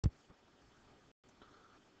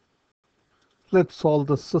Let's solve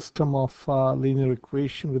the system of linear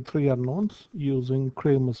equation with three unknowns using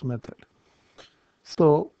Cramer's method.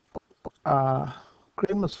 So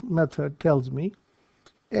Cramer's method tells me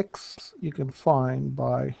x you can find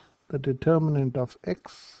by the determinant of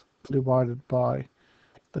x divided by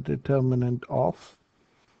the determinant of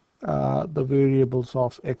the variables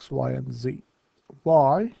of x, y, and z.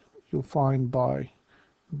 Y you find by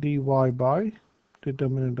dy by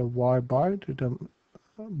determinant of y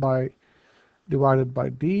by divided by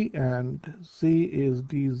d, and z is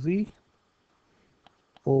dz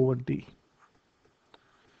over d.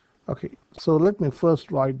 Okay, so let me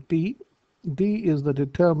first write d. D is the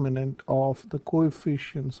determinant of the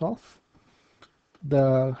coefficients of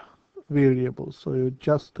the variables. So you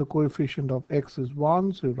just the coefficient of x is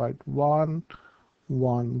 1, so you write 1,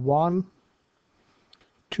 1, 1,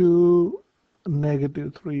 2,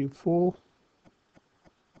 negative 3, 4,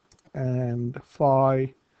 and 5,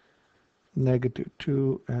 negative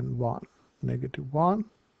 2, and 1, negative 1.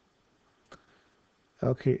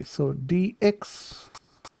 Okay, so dx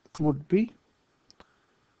would be,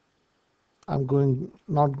 I'm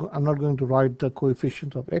not going to write the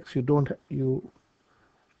coefficients of x. You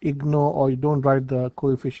ignore, or you don't write the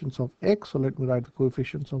coefficients of x. So let me write the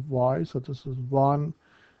coefficients of y. So this is 1,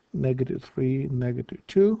 negative 3, negative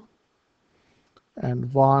 2,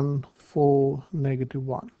 and 1, 4, negative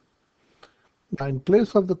 1. Now in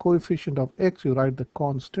place of the coefficient of x, you write the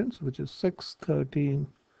constants, which is 6, 13,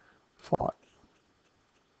 5.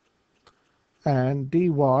 And dy,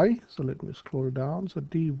 so let me scroll down. So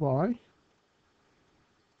dy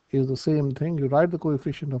is the same thing. You write the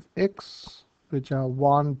coefficient of x, which are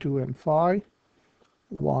 1, 2, and 5.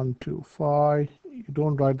 1, 2, 5. You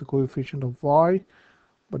don't write the coefficient of y,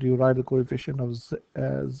 but you write the coefficient of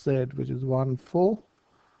z, which is 1, 4,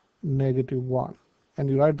 negative 1. And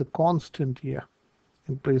you write the constant here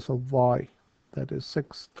in place of y, that is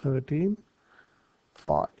 6, 13,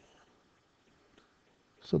 5.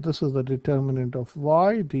 So this is the determinant of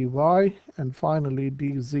y, dy, and finally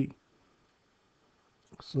dz.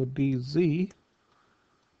 So dz,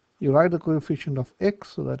 you write the coefficient of x,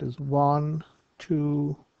 so that is 1,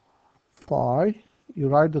 2, 5. You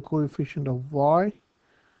write the coefficient of y,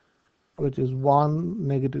 which is 1,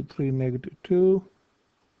 negative 3, negative 2,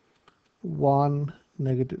 1,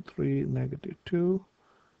 negative 3, negative 2.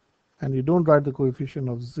 And you don't write the coefficient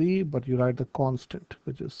of z, but you write the constant,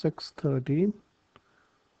 which is 6, 13,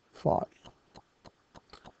 5.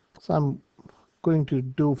 So I'm going to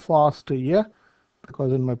do faster here,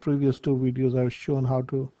 because in my previous two videos I've shown how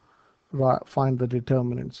to find the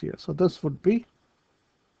determinants here. So this would be,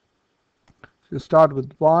 you start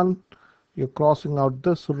with 1, you're crossing out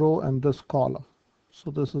this row and this column.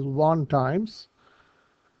 So this is 1 times,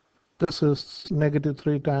 this is negative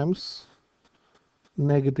 3 times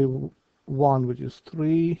negative 1, which is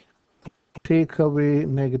 3, take away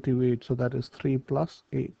negative 8, so that is 3 plus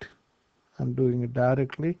 8. I'm doing it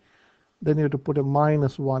directly. Then you have to put a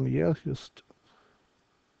minus 1 here.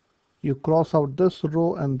 You cross out this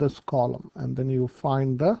row and this column, and then you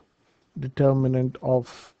find the determinant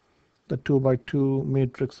of the 2 by 2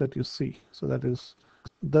 matrix that you see. So that is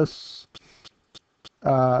this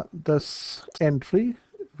this entry,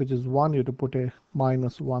 which is 1. You have to put a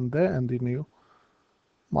minus 1 there, and then you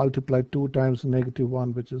multiply 2 times negative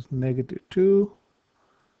 1, which is negative 2,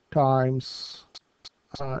 times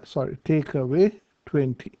take away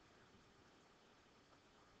 20.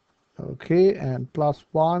 Okay, and plus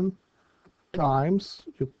 1 times,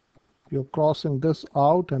 you're crossing this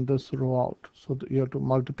out and this row out, so you have to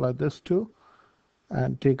multiply this two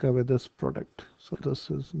and take away this product. So this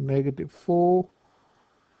is negative 4,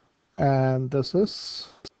 and this is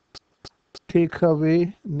take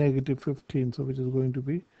away negative 15, so which is going to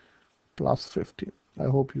be plus 15. I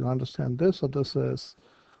hope you understand this. So this is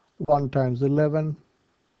 1 times 11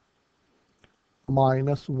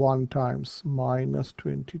 minus 1 times minus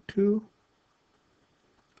 22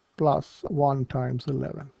 plus 1 times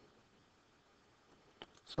 11.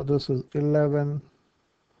 So this is 11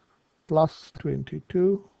 plus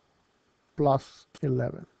 22 plus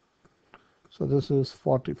 11. So this is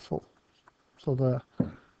 44. So the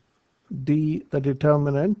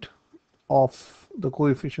determinant of the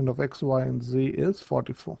coefficient of x, y, and z is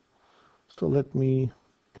 44. So let me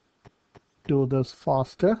do this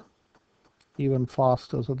faster, even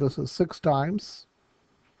faster. So this is 6 times.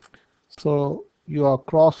 So you are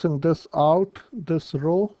crossing this out, this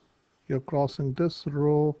row, you're crossing this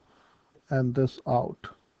row and this out.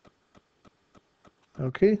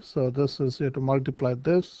 Okay, so this is, you have to multiply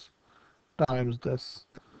this times this.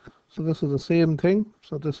 So this is the same thing.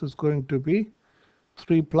 So this is going to be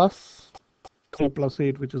 3 plus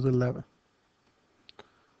 8, which is 11.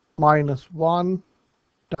 minus 1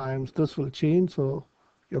 times this will change, so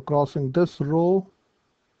you're crossing this row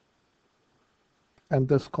and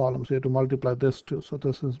this column, so you have to multiply this too. So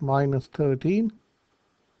this is minus 13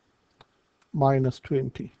 minus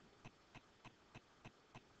 20,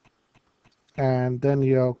 and then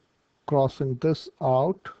you're crossing this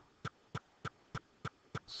out,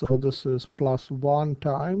 so this is plus 1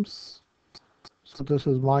 times, so this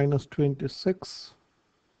is minus 26,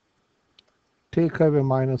 take away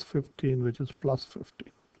minus 15, which is plus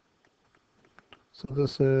 15. So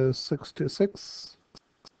this is 66.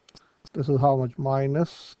 This is how much?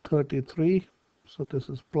 Minus 33. So this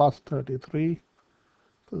is plus 33.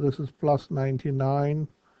 So this is plus 99.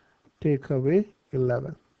 Take away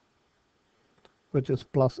 11, which is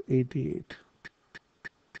plus 88.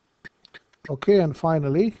 Okay, and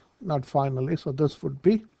finally, not finally, so this would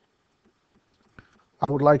be,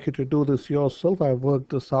 I would like you to do this yourself. I worked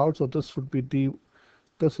this out. So this would be D.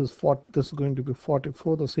 This is going to be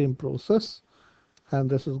 44, the same process, and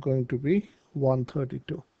this is going to be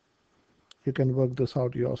 132. You can work this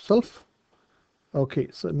out yourself. Okay,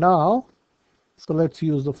 so now, so let's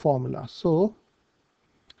use the formula. So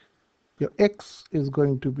your x is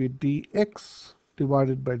going to be dx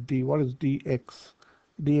divided by d. What is dx?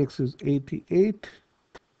 Dx is 88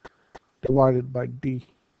 divided by d,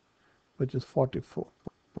 which is 44.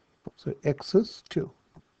 So x is 2.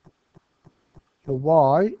 Your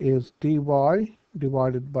y is dy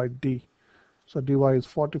divided by d. So dy is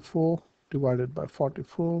 44 divided by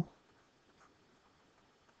 44,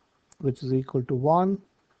 which is equal to 1.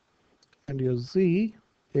 And your z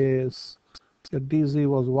is, your dz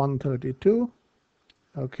was 132,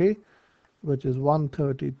 okay, which is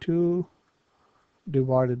 132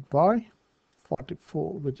 divided by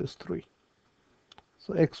 44, which is 3.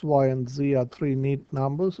 So x, y, and z are three neat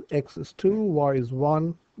numbers. X is 2, y is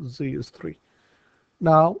 1, z is 3.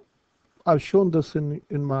 Now, I've shown this in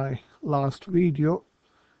my last video.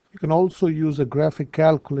 You can also use a graphic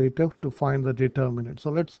calculator to find the determinant. So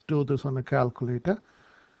let's do this on a calculator.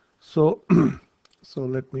 So, so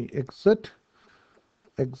let me exit,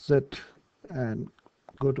 and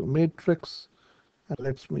go to matrix,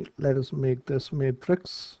 and let us make this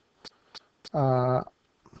matrix. So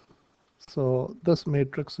this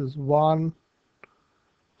matrix is 1,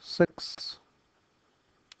 6,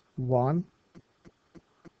 1,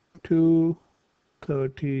 2,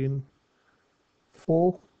 13,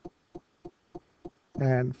 4,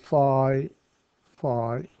 and 5,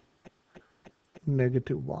 5,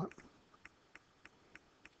 negative 1.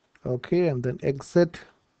 Okay, and then exit,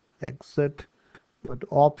 but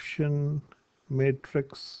option,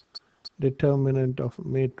 matrix, determinant of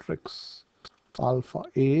matrix alpha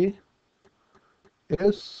A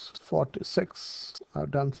is 46.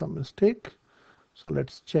 I've done some mistake, so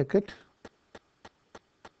let's check it.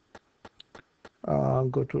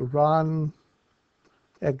 Go to run,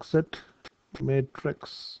 exit,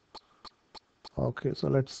 matrix. Okay, so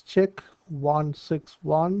let's check. 1, 6,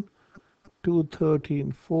 1, 2,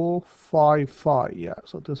 13, 4, 5, 5. Yeah,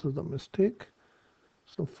 so this is the mistake.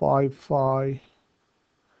 So 5, 5,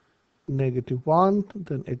 negative 1,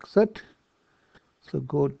 then exit. So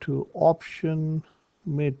go to option,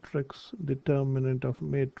 matrix, determinant of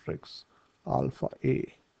matrix alpha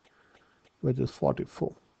A, which is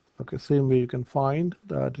 44. Okay, same way you can find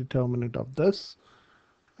the determinant of this,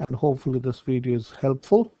 and hopefully this video is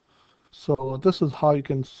helpful. So this is how you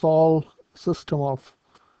can solve system of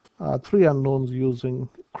three unknowns using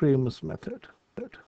Cramer's method.